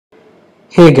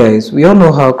Hey guys, we all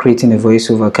know how creating a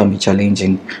voiceover can be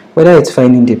challenging, whether it's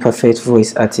finding the perfect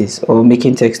voice artist or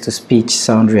making text-to-speech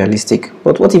sound realistic.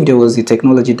 But what if there was a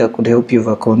technology that could help you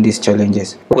overcome these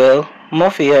challenges? Well,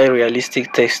 Murf AI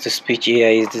Realistic Text-to-Speech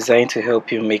AI is designed to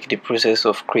help you make the process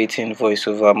of creating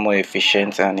voiceover more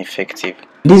efficient and effective.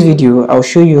 In this video, I'll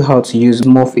show you how to use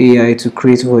Murf AI to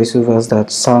create voiceovers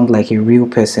that sound like a real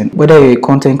person. Whether you're a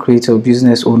content creator,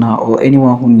 business owner, or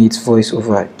anyone who needs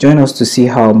voiceover, join us to see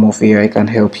how Murf AI can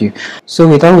help you. So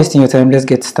without wasting your time, let's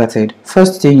get started.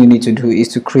 First thing you need to do is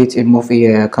to create a Murf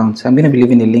AI account. I'm going to be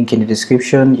leaving a link in the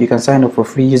description. You can sign up for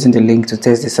free using the link to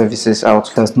test the services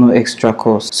out. There's no extra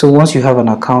cost. So once you have an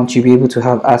account, you'll be able to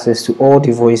have access to all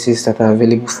the voices that are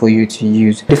available for you to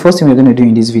use. The first thing we're going to do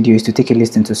in this video is to take a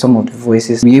listen to some of the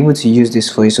voices. Be able to use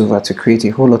this voiceover to create a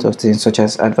whole lot of things such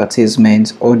as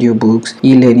advertisements, audiobooks,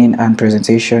 e-learning and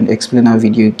presentation, explainer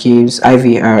video, games,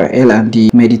 IVR,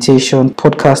 L&D, meditation,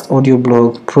 podcast, audio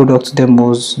blog, product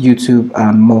demos, YouTube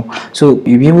and more. So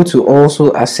you'll be able to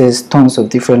also access tons of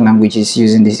different languages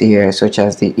using this AI, such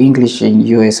as the English in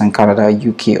US and Canada,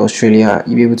 UK, Australia.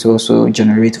 You'll be able to also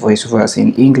generate voiceovers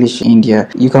in English, India.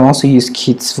 You can also use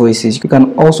kids voices. You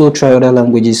can also try other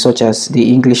languages such as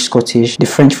the English, Scottish, the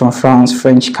French from France,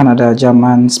 French, Canada,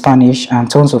 German, Spanish, and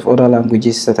tons of other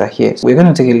languages that are here. So we're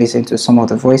going to take a listen to some of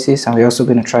the voices, and we're also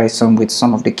going to try some with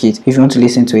some of the kids. If you want to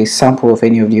listen to a sample of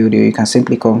any of the audio, you can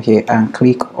simply come here and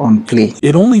click on play.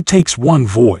 It only takes one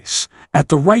voice at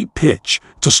the right pitch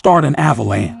to start an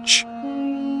avalanche.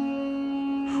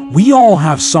 We all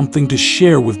have something to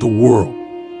share with the world.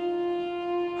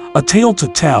 A tale to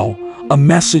tell, a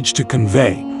message to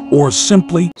convey, or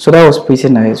simply... So that was pretty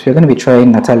nice. We're going to be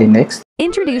trying Natalie next.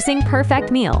 Introducing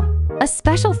Perfect Meal, a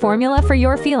special formula for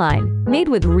your feline, made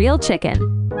with real chicken.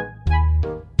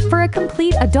 For a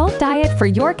complete adult diet for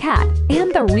your cat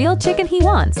and the real chicken he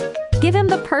wants, give him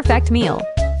the perfect meal.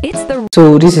 It's the...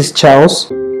 So this is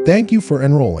Charles. Thank you for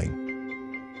enrolling.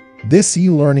 This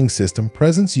e-learning system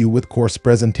presents you with course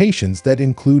presentations that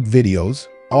include videos,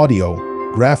 audio,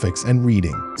 graphics, and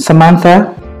reading.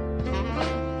 Samantha.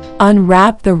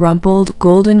 Unwrap the rumpled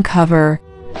golden cover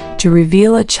to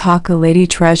reveal a chocolatey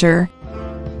treasure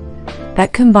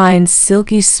that combines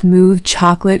silky smooth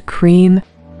chocolate cream,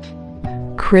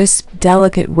 crisp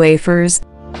delicate wafers.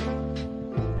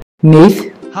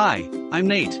 Nate. Hi, I'm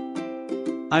Nate.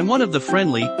 I'm one of the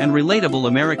friendly and relatable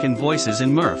American voices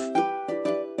in Murf.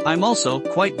 I'm also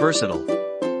quite versatile.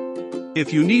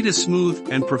 If you need a smooth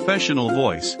and professional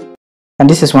voice, And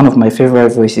this is one of my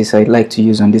favorite voices I like to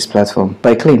use on this platform,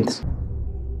 by Clint.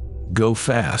 Go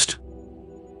fast.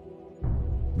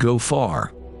 Go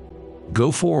far.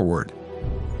 Go forward.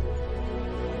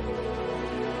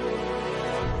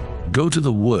 Go to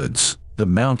the woods, the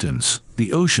mountains,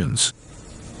 the oceans.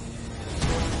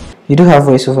 You do have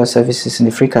voiceover services in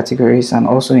the free categories and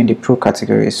also in the pro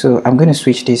category. So I'm going to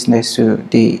switch this next to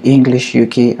the English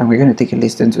UK, and we're going to take a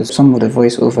listen to some of the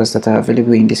voiceovers that are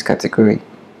available in this category.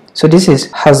 So this is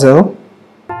Hazel.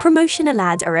 Promotional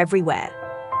ads are everywhere.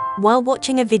 While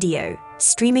watching a video,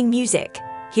 streaming music,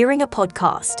 hearing a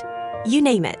podcast, you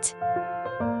name it.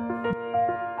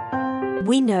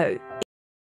 We know.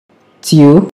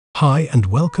 Tio. Hi and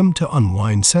welcome to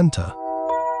Unwind Center,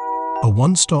 a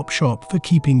one-stop shop for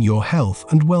keeping your health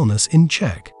and wellness in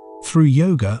check through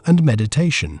yoga and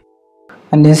meditation.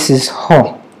 And this is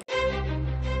Ho.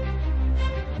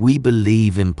 We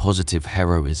believe in positive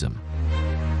heroism,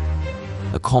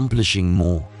 accomplishing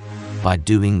more by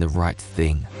doing the right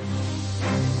thing.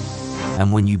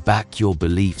 And when you back your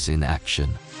beliefs in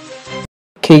action.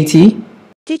 Katie.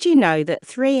 Did you know that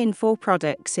 3 in 4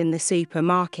 products in the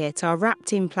supermarket are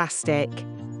wrapped in plastic?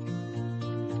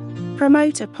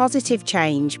 Promote a positive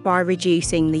change by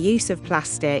reducing the use of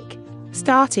plastic,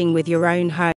 starting with your own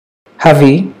home.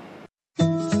 Javi.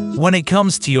 When it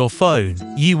comes to your phone,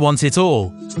 you want it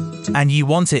all. And you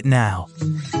want it now.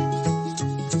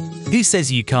 Who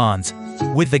says you can't?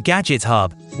 With the Gadget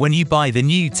Hub, when you buy the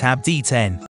new Tab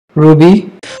D10.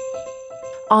 Ruby.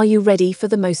 Are you ready for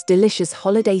the most delicious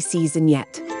holiday season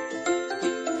yet?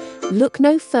 Look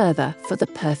no further for the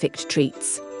perfect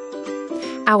treats.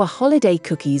 Our holiday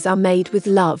cookies are made with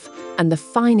love and the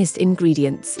finest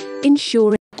ingredients,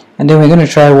 ensuring... And then we're going to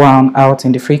try one out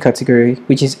in the free category,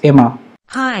 which is Emma.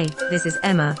 Hi, this is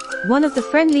Emma, one of the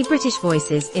friendly British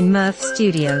voices in Murf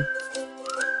Studio.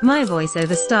 My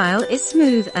voiceover style is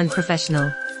smooth and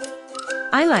professional.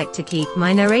 I like to keep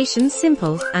my narrations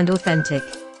simple and authentic.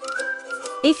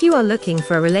 If you are looking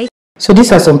for a relationship... So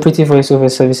these are some pretty voiceover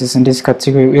services in this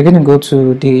category. We're going to go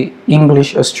to the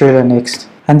English Australia next.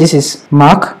 And this is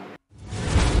Mark.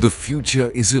 The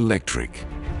future is electric.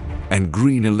 and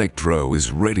Green Electro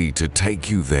is ready to take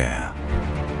you there.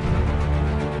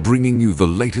 Bringing you the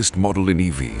latest model in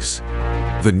EVs.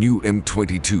 The new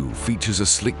M22 features a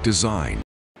slick design.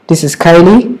 This is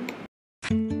Kylie.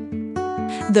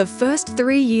 The first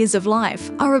 3 years of life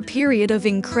are a period of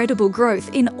incredible growth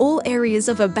in all areas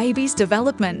of a baby's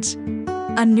development.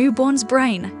 A newborn's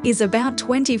brain is about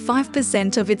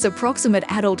 25% of its approximate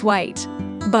adult weight.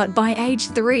 But by age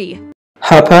 3,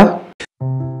 Harper.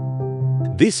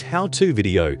 This how-to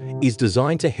video is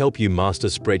designed to help you master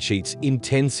spreadsheets in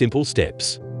 10 simple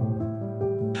steps.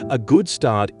 A good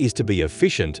start is to be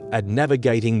efficient at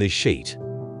navigating the sheet.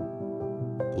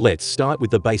 Let's start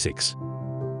with the basics.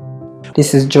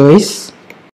 This is Joyce.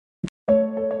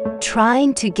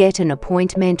 Trying to get an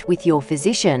appointment with your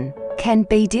physician can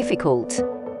be difficult.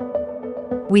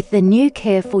 With the new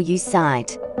Care For You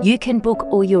site, you can book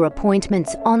all your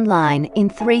appointments online in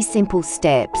 3 simple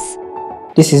steps.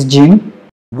 This is Jim.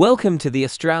 Welcome to the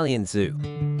Australian Zoo.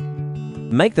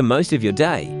 Make the most of your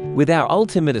day with our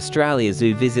Ultimate Australia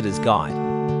Zoo Visitor's Guide.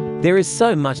 There is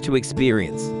so much to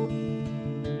experience.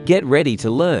 Get ready to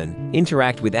learn,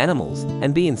 interact with animals,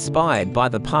 and be inspired by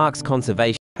the park's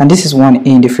conservation. And this is one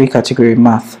in the free category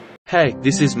Math. Hey,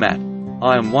 this is Matt.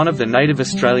 I am one of the native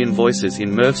Australian voices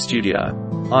in Murf Studio.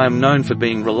 I am known for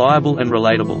being reliable and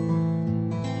relatable.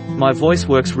 My voice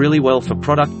works really well for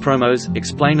product promos,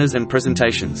 explainers and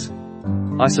presentations.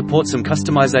 I support some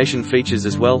customization features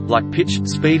as well, like pitch,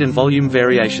 speed and volume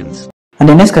variations. And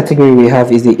the next category we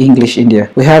have is the English India.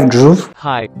 We have Dhruv.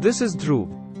 Hi, this is Dhruv.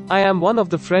 I am one of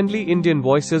the friendly Indian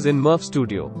voices in Murf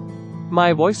Studio.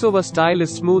 My voiceover style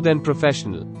is smooth and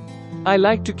professional. I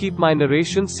like to keep my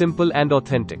narration simple and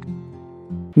authentic.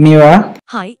 Mira.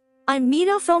 Hi, I'm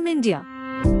Meera from India.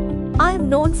 I am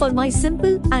known for my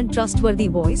simple and trustworthy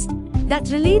voice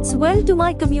that relates well to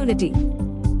my community.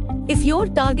 If your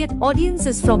target audience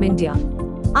is from India,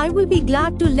 I will be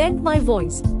glad to lend my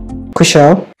voice.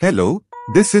 Kushal. Hello,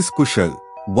 this is Kushal,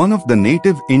 one of the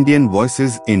native Indian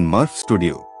voices in Murf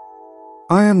Studio.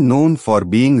 I am known for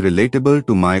being relatable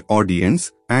to my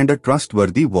audience and a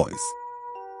trustworthy voice.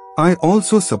 I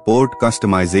also support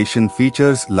customization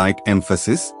features like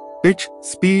emphasis, pitch,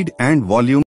 speed and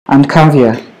volume. And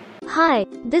Kavya. Hi,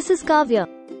 this is Kavya.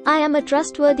 I am a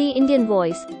trustworthy Indian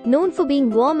voice, known for being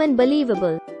warm and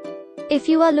believable. If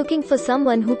you are looking for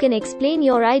someone who can explain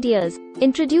your ideas,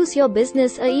 introduce your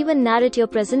business or even narrate your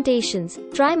presentations,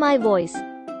 try my voice.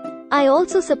 I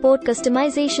also support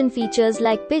customization features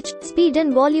like pitch, speed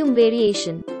and volume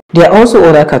variation. There are also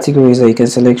other categories that you can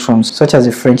select from, such as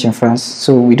the French and France.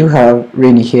 So we do have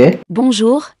Rennie here.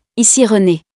 Bonjour, ici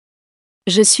René.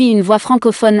 Je suis une voix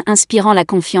francophone inspirant la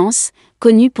confiance,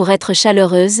 connue pour être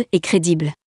chaleureuse et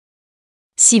crédible.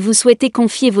 Si vous souhaitez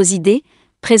confier vos idées,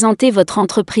 présenter votre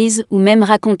entreprise ou même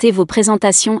raconter vos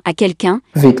présentations à quelqu'un.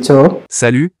 Victor.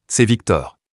 Salut, c'est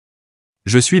Victor.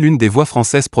 Je suis l'une des voix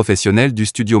françaises professionnelles du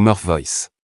studio Murf Voice.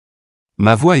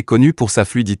 Ma voix est connue pour sa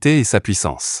fluidité et sa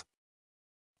puissance.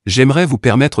 J'aimerais vous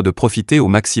permettre de profiter au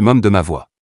maximum de ma voix.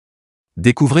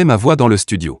 Découvrez ma voix dans le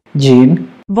studio. Jean.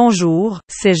 Bonjour,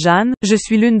 c'est Jeanne, je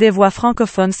suis l'une des voix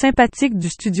francophones sympathiques du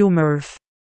studio Murf.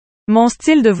 Mon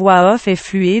style de voix off est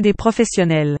fluide et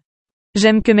professionnel.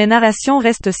 J'aime que mes narrations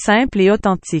restent simples et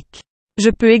authentiques. Je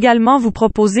peux également vous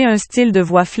proposer un style de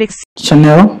voix flexible.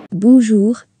 Chanel.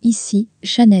 Bonjour, ici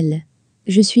Chanel.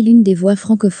 Je suis l'une des voix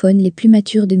francophones les plus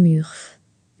matures de Murf.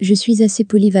 Je suis assez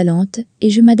polyvalente et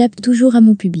je m'adapte toujours à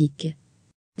mon public.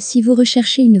 Si vous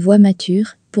recherchez une voix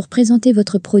mature pour présenter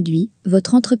votre produit,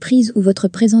 votre entreprise ou votre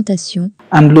présentation.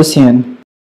 And Lucien.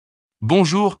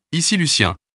 Bonjour, ici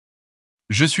Lucien.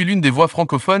 Je suis l'une des voix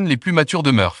francophones les plus matures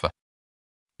de Murf.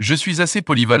 Je suis assez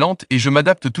polyvalente et je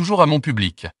m'adapte toujours à mon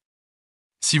public.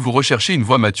 Si vous recherchez une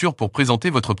voix mature pour présenter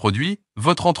votre produit,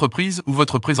 votre entreprise ou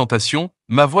votre présentation,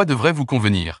 ma voix devrait vous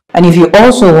convenir. And if you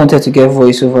also wanted to get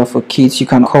voiceover for kids, you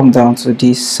can come down to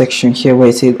this section here where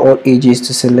it says all ages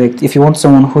to select. If you want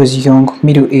someone who is young,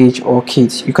 middle age or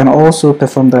kids, you can also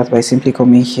perform that by simply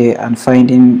coming here and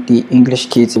finding the English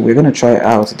kids. We're going to try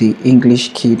out the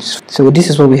English kids. So this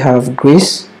is what we have.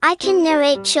 Grace. I can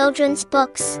narrate children's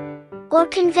books or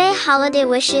convey holiday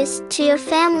wishes to your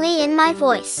family in my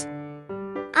voice.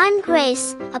 I'm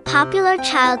Grace, a popular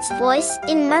child's voice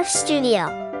in Murf Studio.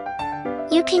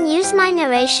 You can use my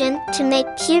narration to make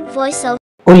cute voiceovers.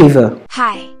 Oliver.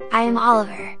 Hi, I am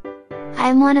Oliver. I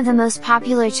am one of the most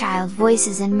popular child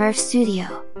voices in Murf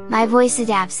Studio. My voice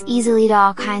adapts easily to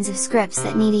all kinds of scripts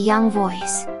that need a young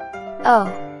voice.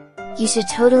 Oh, you should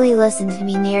totally listen to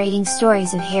me narrating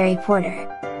stories of Harry Potter.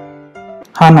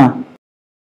 Hannah.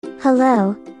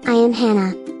 Hello, I am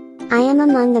Hannah. I am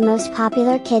among the most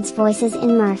popular kids' voices in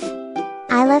Murf.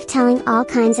 I love telling all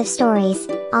kinds of stories,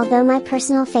 although my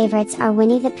personal favorites are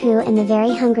Winnie the Pooh and the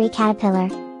Very Hungry Caterpillar.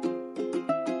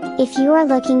 If you are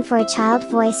looking for a child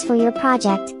voice for your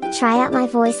project, try out my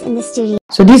voice in the studio.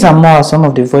 So these are more some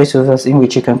of the voiceovers in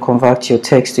which you can convert your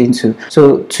text into.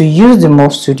 So to use the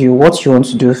Murf Studio, what you want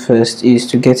to do first is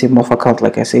to get a Murf account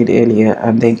like I said earlier,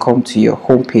 and then come to your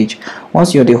home page.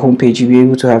 Once you're on the home page, you'll be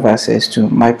able to have access to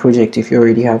my project. If you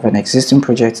already have an existing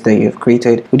project that you've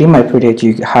created, within my project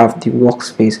you have the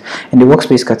workspace. In the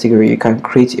workspace category, you can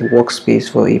create a workspace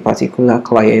for a particular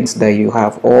client that you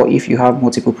have, or if you have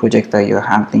multiple projects that you're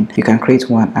handling, you can create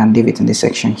one and leave it in this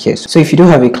section here. So if you do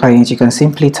have a client, you can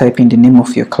simply type in the name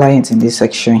of your client in this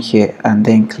section here and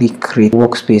then click create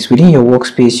workspace. Within your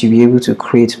workspace, you'll be able to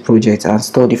create projects and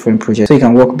store different projects, so you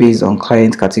can work based on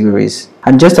client categories.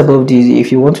 And just above this,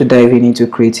 if you want to dive into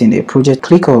creating a project,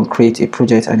 click on create a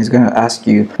project and it's going to ask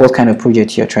you what kind of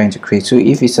project you're trying to create. So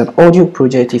if it's an audio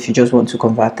project, if you just want to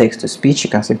convert text to speech, you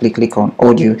can simply click on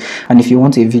audio. And if you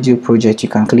want a video project, you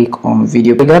can click on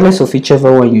video. Regardless of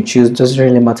whichever one you choose, doesn't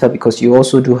really matter, because you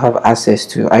also do have access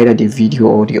to either the video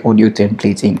or the audio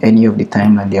template in any of the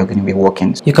timeline they are going to be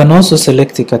working. You can also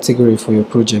select a category for your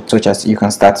project, such as you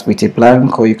can start with a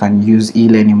blank, or you can use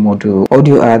e-learning module,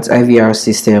 audio ads, IVR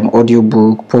system, audio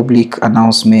book, public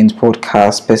announcement,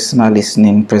 podcast, personal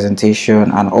listening, presentation,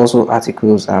 and also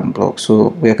articles and blogs. So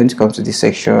we are going to come to this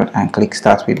section and click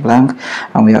start with blank,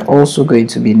 and we are also going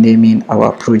to be naming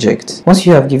our project. Once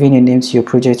you have given a name to your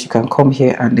project, you can come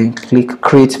here and then click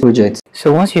create project.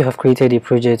 So once you have created a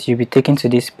project, you'll be taken to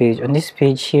this page. On this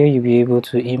page here, you'll be able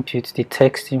to input the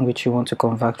text in which you want to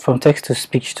convert from text to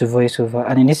speech to voiceover,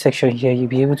 and in this section here, you'll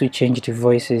be able to change the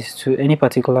voices to any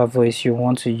particular voice you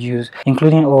want to use,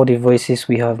 including all the voices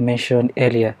we have mentioned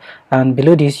earlier. And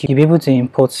below this, you'll be able to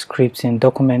import scripts in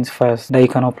document files that you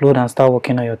can upload and start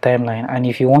working on your timeline. And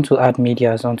if you want to add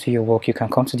medias onto your work, you can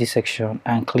come to this section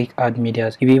and click add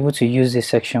medias. You'll be able to use this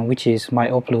section, which is my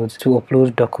uploads, to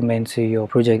upload documents to your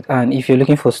project. And if you're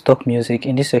looking for stock music,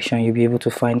 in this section you'll be able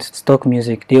to find stock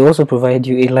music. They also provide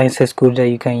you a license code that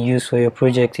you can use for your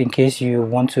project in case you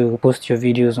want to post your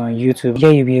videos on YouTube.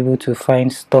 Here you'll be able to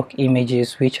find stock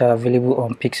images which are available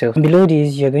on Pixel. Below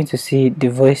this, you're going to see the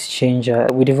voice changer.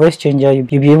 With the voice changer, you'll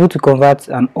be able to convert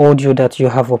an audio that you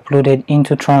have uploaded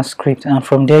into transcript, and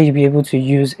from there you'll be able to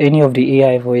use any of the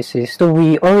AI voices. So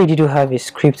we already do have a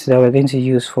script that we're going to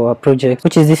use for our project,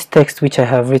 which is this text which I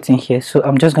have written here. So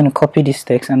I'm just going to copy this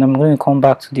text and I'm going to come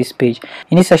back to this page.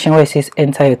 In this section where it says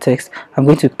enter your text, I'm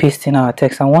going to paste in our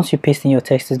text, and once you paste in your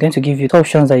text, it's going to give you two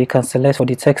options that you can select for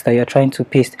the text that you're trying to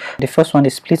paste. The first one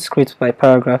is split script by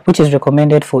paragraph, which is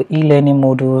recommended for e-learning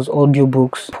modules,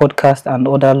 audiobooks, podcasts, and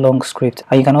other long scripts.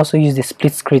 And you can also use the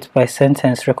split script by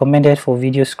sentence, recommended for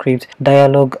video script,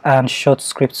 dialogue, and short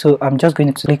script. So I'm just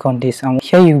going to click on this, and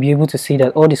here you'll be able to see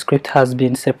that all the script has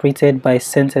been separated by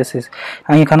sentences.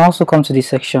 And you can also come to this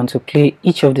section to play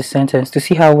each of the sentences to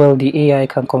see how well the AI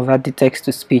can convert the text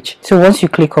to speech. So once you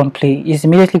click on play, it's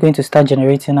immediately going to start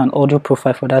generating an audio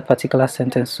profile for that particular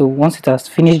sentence. So once it has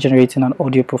finished generating an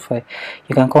audio profile,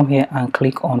 you can come here and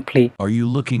click on play. Are you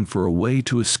looking for a way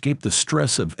to escape the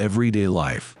stress of everyday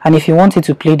life? And if you wanted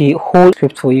to play the whole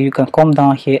script for you, you can come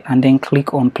down here and then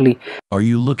click on play. Are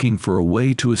you looking for a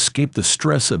way to escape the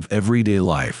stress of everyday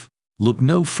life? Look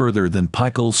no further than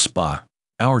Pikel's Spa.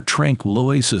 Our tranquil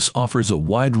oasis offers a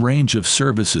wide range of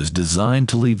services designed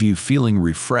to leave you feeling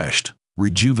refreshed,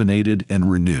 rejuvenated, and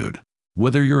renewed.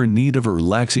 Whether you're in need of a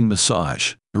relaxing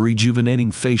massage, a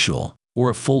rejuvenating facial, or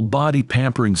a full body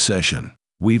pampering session,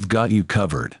 we've got you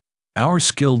covered. Our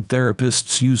skilled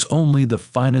therapists use only the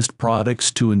finest products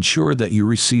to ensure that you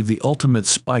receive the ultimate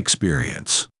spa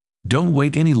experience. Don't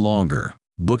wait any longer.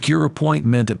 Book your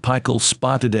appointment at Pikel's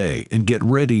Spa today and get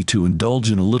ready to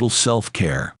indulge in a little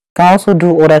self-care. You can also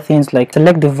do other things like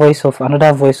select the voice of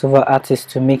another voiceover artist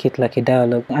to make it like a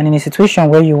dialogue. And in a situation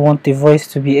where you want the voice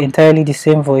to be entirely the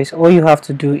same voice, all you have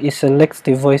to do is select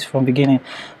the voice from beginning.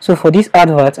 So for this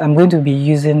advert, I'm going to be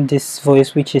using this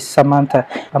voice, which is Samantha.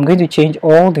 I'm going to change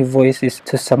all the voices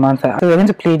to Samantha. So we're going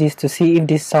to play this to see if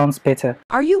this sounds better.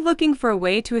 Are you looking for a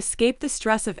way to escape the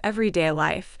stress of everyday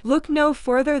life? Look no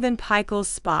further than Pikel's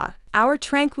Spa. Our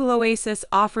tranquil oasis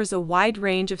offers a wide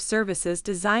range of services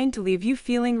designed to leave you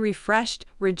feeling refreshed,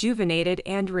 rejuvenated,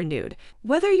 and renewed.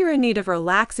 Whether you're in need of a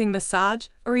relaxing massage,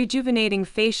 a rejuvenating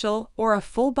facial, or a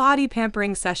full body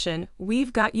pampering session,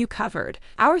 we've got you covered.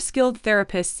 Our skilled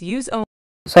therapists use only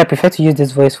So I prefer to use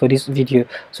this voice for this video.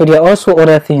 So there are also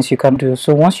other things you can do.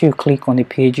 So once you click on the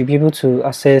page, you'll be able to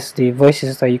access the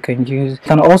voices that you can use. You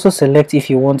can also select if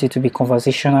you want it to be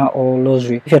conversational or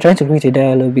luxury. If you're trying to create a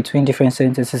dialogue between different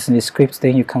sentences in the script,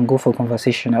 then you can go for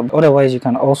conversational. Otherwise, you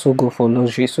can also go for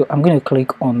luxury. So I'm going to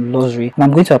click on luxury, and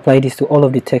I'm going to apply this to all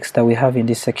of the text that we have in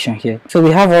this section here. So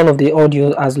we have all of the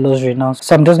audio as luxury now.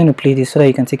 So I'm just going to play this so that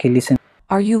you can take a listen.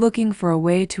 Are you looking for a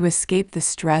way to escape the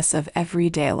stress of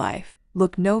everyday life?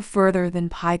 Look no further than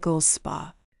Pikel's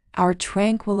Spa. Our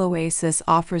tranquil oasis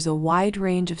offers a wide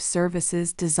range of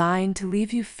services designed to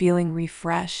leave you feeling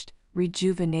refreshed,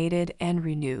 rejuvenated, and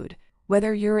renewed.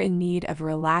 Whether you're in need of a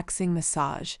relaxing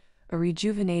massage, a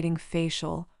rejuvenating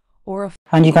facial, or a...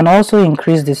 And you can also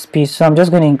increase the speed. So I'm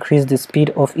just going to increase the speed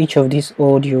of each of these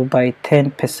audio by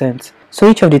 10%. So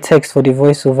each of the text for the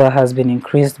voiceover has been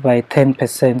increased by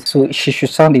 10%. So she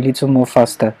should sound a little more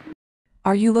faster.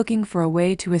 Are you looking for a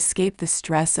way to escape the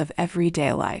stress of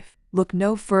everyday life? Look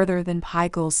no further than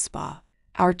Pikel's Spa.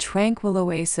 Our tranquil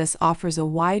oasis offers a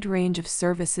wide range of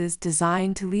services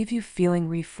designed to leave you feeling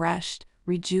refreshed,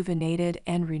 rejuvenated,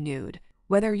 and renewed.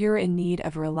 Whether you're in need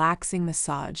of a relaxing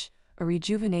massage, a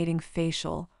rejuvenating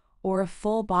facial, or a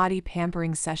full-body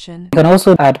pampering session. You can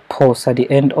also add pause at the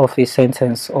end of a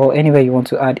sentence, or anywhere you want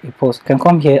to add a pause. You can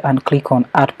come here and click on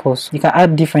add pause. You can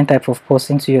add different types of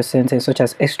pause into your sentence, such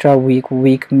as extra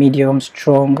weak, medium,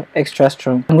 strong, extra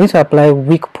strong. I'm going to apply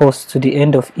weak pause to the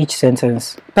end of each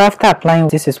sentence. So after applying,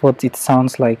 this is what it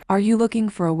sounds like. Are you looking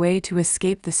for a way to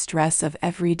escape the stress of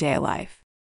everyday life?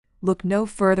 Look no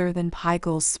further than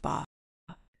Pikel's Spa.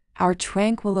 Our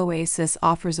tranquil oasis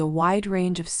offers a wide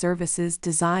range of services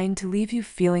designed to leave you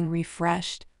feeling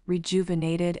refreshed,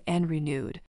 rejuvenated, and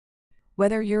renewed.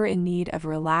 Whether you're in need of a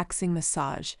relaxing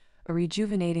massage, a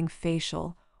rejuvenating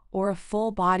facial, or a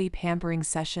full-body pampering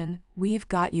session, we've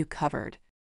got you covered.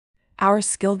 Our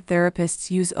skilled therapists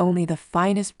use only the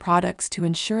finest products to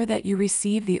ensure that you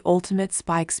receive the ultimate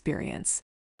spa experience.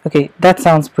 Okay, that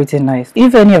sounds pretty nice.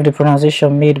 If any of the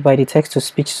pronunciation made by the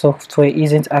text-to-speech software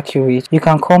isn't accurate, you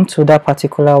can come to that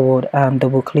particular word and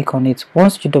double-click on it.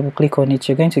 Once you double-click on it,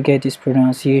 you're going to get this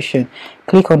pronunciation.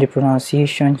 Click on the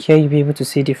pronunciation. Here you'll be able to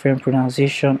see different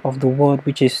pronunciation of the word,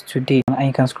 which is today. And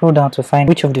you can scroll down to find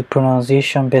which of the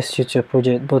pronunciation best suits your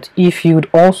project. But if you'd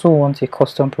also want a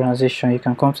custom pronunciation, you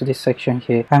can come to this section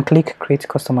here and click Create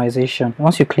Customization.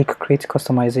 Once you click Create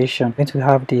Customization, you're going to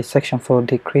have the section for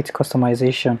the Create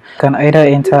Customization. You can either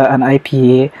enter an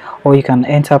IPA or you can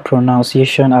enter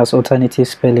pronunciation as alternative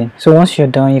spelling. So once you're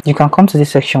done, you can come to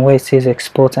this section where it says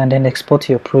export and then export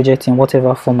your project in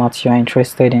whatever format you are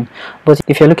interested in. But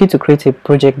if you're looking to create a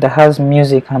project that has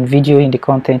music and video in the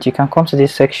content, you can come to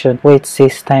this section where it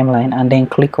says timeline and then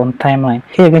click on timeline.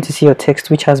 Here you're going to see your text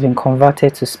which has been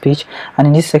converted to speech, and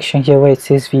in this section here where it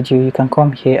says video, you can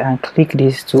come here and click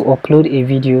this to upload a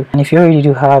video. And if you already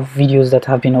do have videos that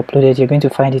have been uploaded, you're going to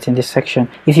find it in this section.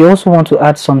 If you also want to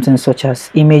add something such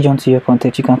as image onto your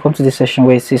content, you can come to this section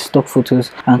where it says stock photos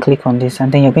and click on this,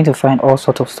 and then you're going to find all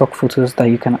sorts of stock photos that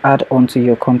you can add onto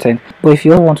your content. But if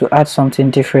you want to add something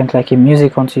different like a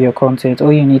music onto your content,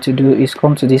 all you need to do is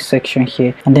come to this section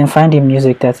here and then find the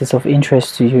music that is of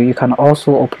interest to you. You can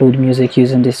also upload music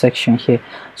using this section here.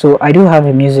 So I do have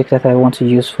a music that I want to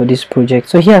use for this project.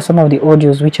 So here are some of the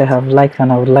audios which I have liked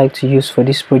and I would like to use for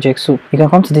this project. So you can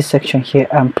come to this section here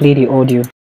and play the audio.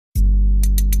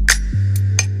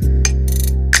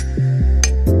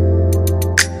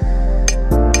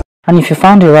 And if you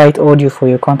found the right audio for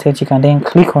your content, you can then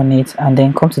click on it and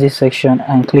then come to this section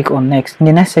and click on next. In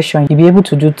the next section, you'll be able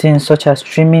to do things such as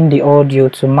streaming the audio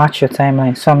to match your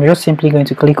timeline. So I'm just simply going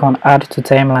to click on add to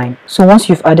timeline. So once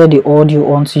you've added the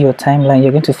audio onto your timeline,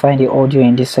 you're going to find the audio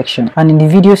in this section. And in the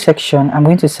video section, I'm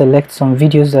going to select some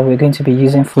videos that we're going to be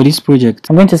using for this project.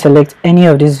 I'm going to select any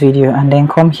of this video and then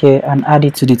come here and add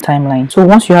it to the timeline. So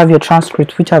once you have your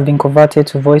transcript which have been converted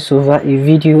to voiceover, a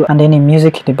video, and then a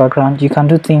music in the background, you can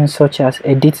do things such as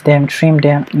edit them, trim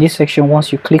them. In this section,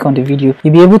 once you click on the video,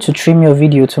 you'll be able to trim your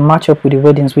video to match up with the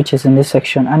wordings which is in this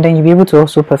section, and then you'll be able to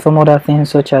also perform other things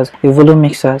such as a volume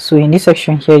mixer. So in this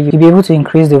section here, you'll be able to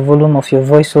increase the volume of your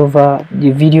voiceover,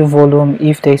 the video volume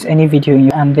if there is any video in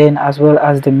you, and then as well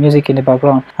as the music in the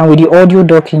background. And with the audio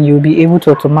docking, you'll be able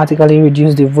to automatically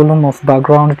reduce the volume of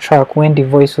background track when the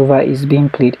voiceover is being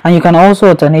played. And you can also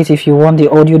alternate if you want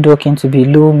the audio docking to be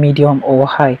low, medium, or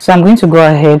high. So I'm going to go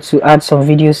ahead to add some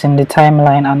videos in the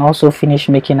timeline and also finish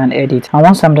making an edit. And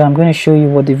once I'm done, I'm going to show you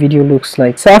what the video looks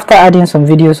like. So after adding some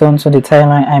videos onto the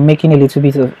timeline, I'm making a little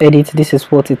bit of edit. This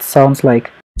is what it sounds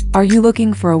like. Are you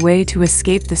looking for a way to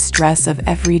escape the stress of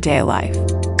everyday life?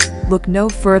 Look no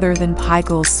further than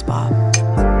Pikel's Spa.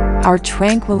 Our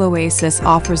tranquil oasis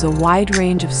offers a wide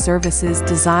range of services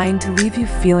designed to leave you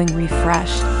feeling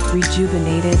refreshed,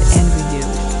 rejuvenated, and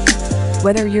renewed.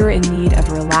 Whether you're in need of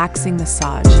a relaxing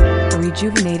massage, a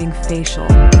rejuvenating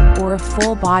facial, or a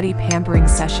full-body pampering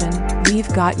session,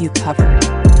 we've got you covered.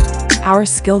 Our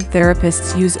skilled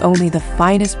therapists use only the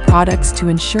finest products to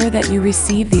ensure that you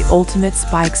receive the ultimate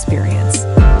spa experience.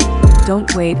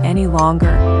 Don't wait any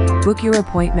longer. Book your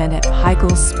appointment at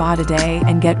Heikel's Spa today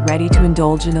and get ready to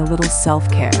indulge in a little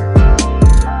self-care.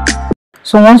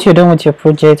 So once you're done with your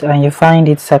project and you find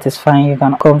it satisfying, you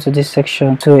can come to this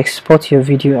section to export your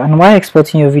video. And while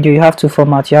exporting your video, you have two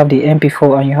formats. You have the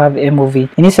MP4 and you have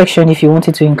MOV. In this section, if you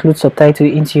wanted to include subtitle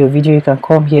into your video, you can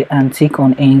come here and tick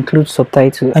on include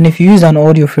subtitle. And if you use an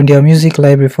audio from their music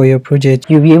library for your project,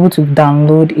 you'll be able to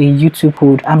download a YouTube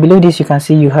code. And below this, you can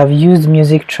see you have used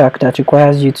music track that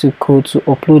requires YouTube code to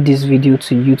upload this video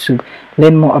to YouTube.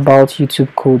 Learn more about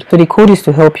YouTube code. So the code is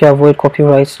to help you avoid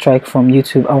copyright strike from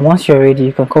YouTube. And once you're ready,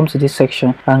 you can come to this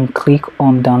section and click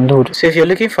on download. So if you're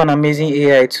looking for an amazing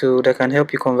AI tool that can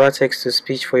help you convert text to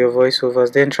speech for your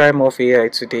voiceovers, then try Murf AI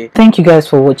today. Thank you guys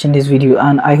for watching this video,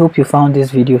 and I hope you found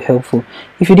this video helpful.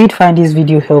 If you did find this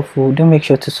video helpful, do make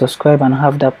sure to subscribe and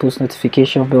have that post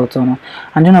notification bell on,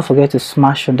 and do not forget to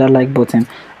smash on that like button.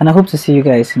 And I hope to see you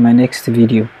guys in my next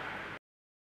video.